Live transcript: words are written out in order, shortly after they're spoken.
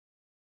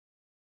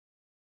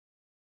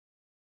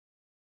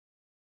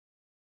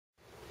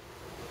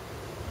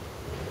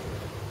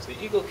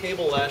The Eagle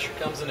Cable Lasher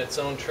comes in its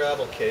own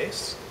travel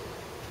case.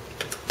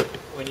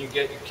 When you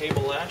get your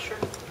cable lasher,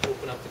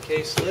 open up the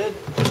case lid.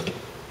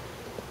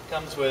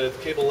 Comes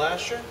with cable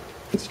lasher,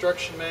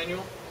 instruction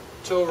manual,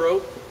 tow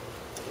rope,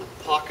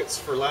 pockets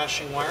for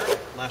lashing wire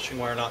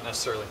not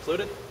necessarily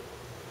included.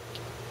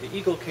 The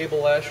Eagle Cable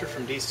Lasher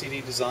from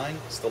DCD Design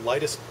is the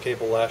lightest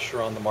cable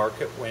lasher on the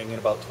market, weighing in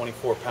about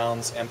 24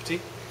 pounds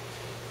empty.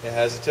 It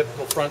has a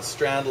typical front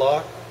strand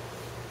lock,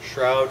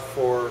 shroud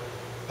for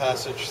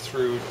passage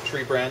through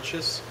tree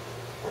branches,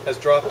 has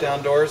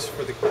drop-down doors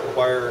for the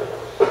wire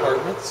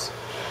compartments,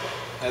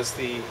 has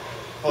the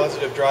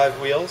positive drive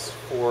wheels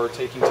for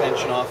taking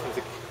tension off of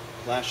the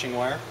lashing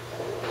wire,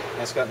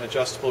 and it's got an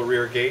adjustable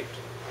rear gate.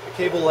 The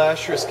cable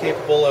lasher is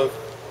capable of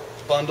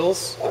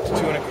bundles up to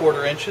 2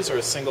 1/4 inches or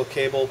a single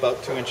cable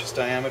about 2 inches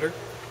diameter.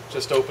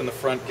 Just open the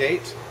front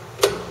gate,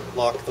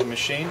 lock the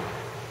machine,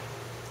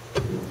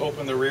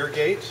 open the rear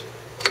gate,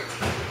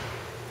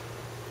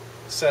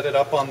 set it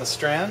up on the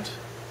strand,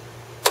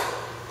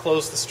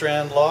 close the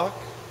strand lock,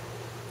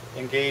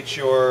 engage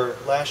your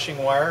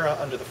lashing wire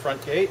under the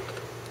front gate,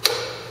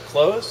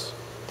 close,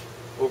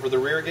 over the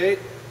rear gate,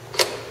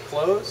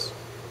 close,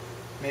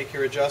 make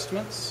your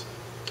adjustments,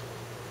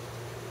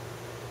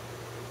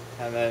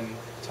 and then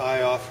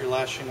tie off your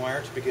lashing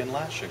wire to begin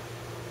lashing.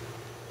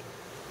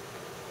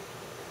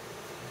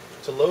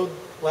 To load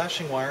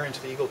lashing wire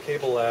into the Eagle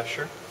Cable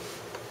Lasher,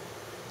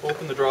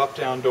 open the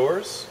drop-down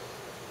doors,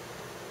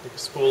 take a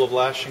spool of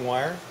lashing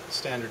wire,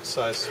 standard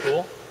size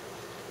spool,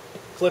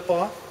 clip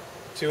off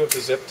 2 of the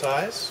zip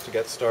ties to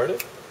get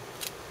started,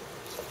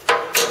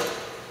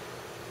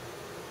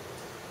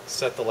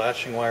 set the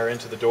lashing wire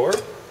into the door,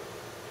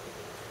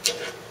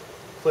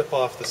 clip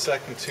off the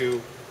second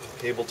 2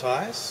 cable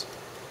ties.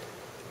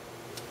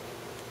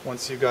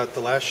 Once you've got the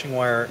lashing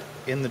wire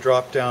in the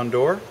drop-down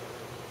door,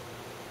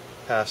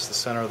 pass the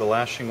center of the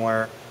lashing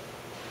wire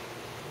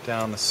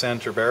down the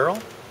center barrel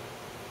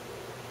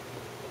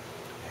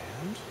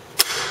and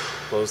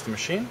close the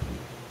machine.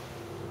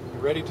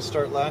 You're ready to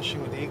start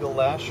lashing with the Eagle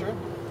Lasher.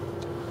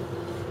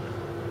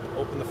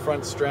 Open the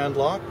front strand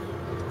lock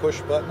with the push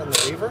button and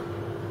the lever.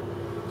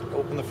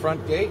 Open the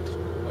front gate.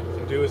 What you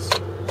can do is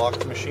lock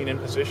the machine in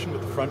position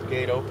with the front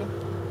gate open.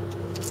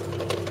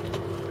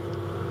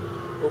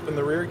 Open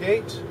the rear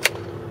gate,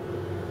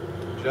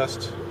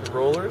 adjust the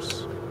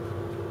rollers,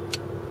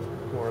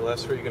 more or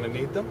less where you're going to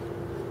need them.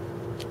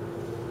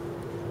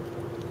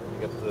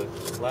 You get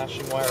the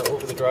lashing wire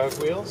over the drive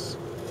wheels.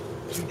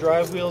 2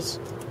 drive wheels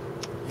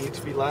need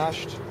to be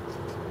lashed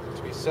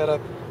to be set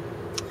up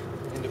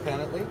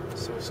independently.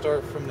 So we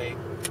start from the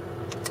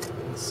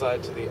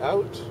inside to the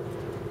out,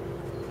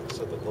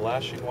 so that the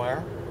lashing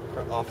wire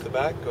off the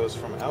back goes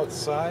from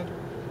outside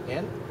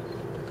in.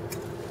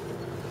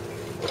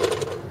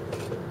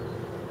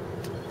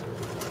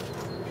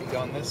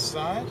 On this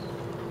side.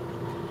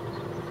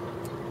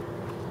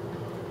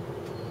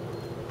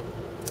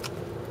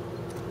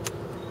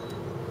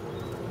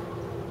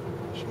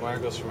 Lashing wire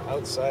goes from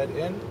outside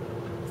in,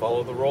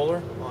 follow the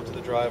roller onto the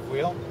drive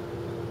wheel,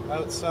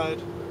 outside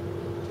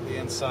to the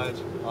inside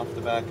off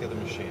the back of the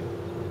machine.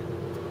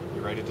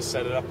 You're ready to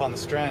set it up on the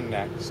strand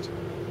next.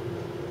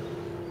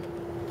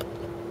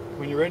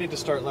 When you're ready to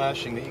start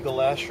lashing, the Eagle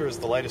Lasher is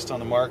the lightest on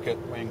the market,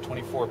 weighing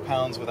 24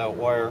 pounds without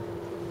wire,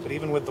 but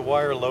even with the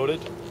wire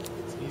loaded,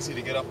 easy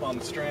to get up on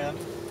the strand.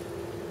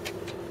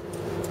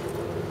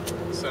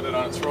 Set it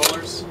on its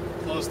rollers,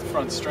 close the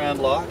front strand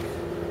lock,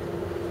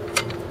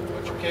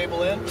 put your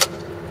cable in,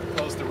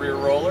 close the rear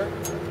roller,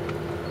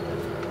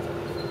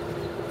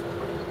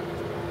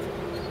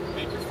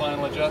 make your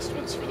final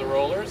adjustments for the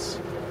rollers.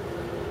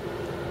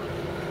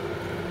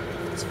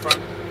 It's front,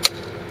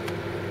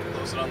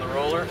 close it on the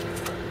roller,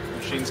 the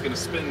machine's going to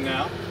spin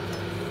now.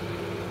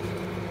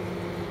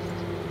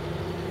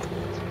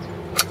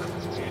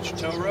 Get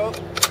your tow rope.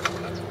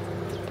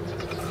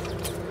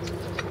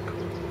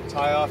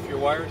 Tie off your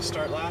wire to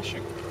start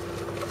lashing.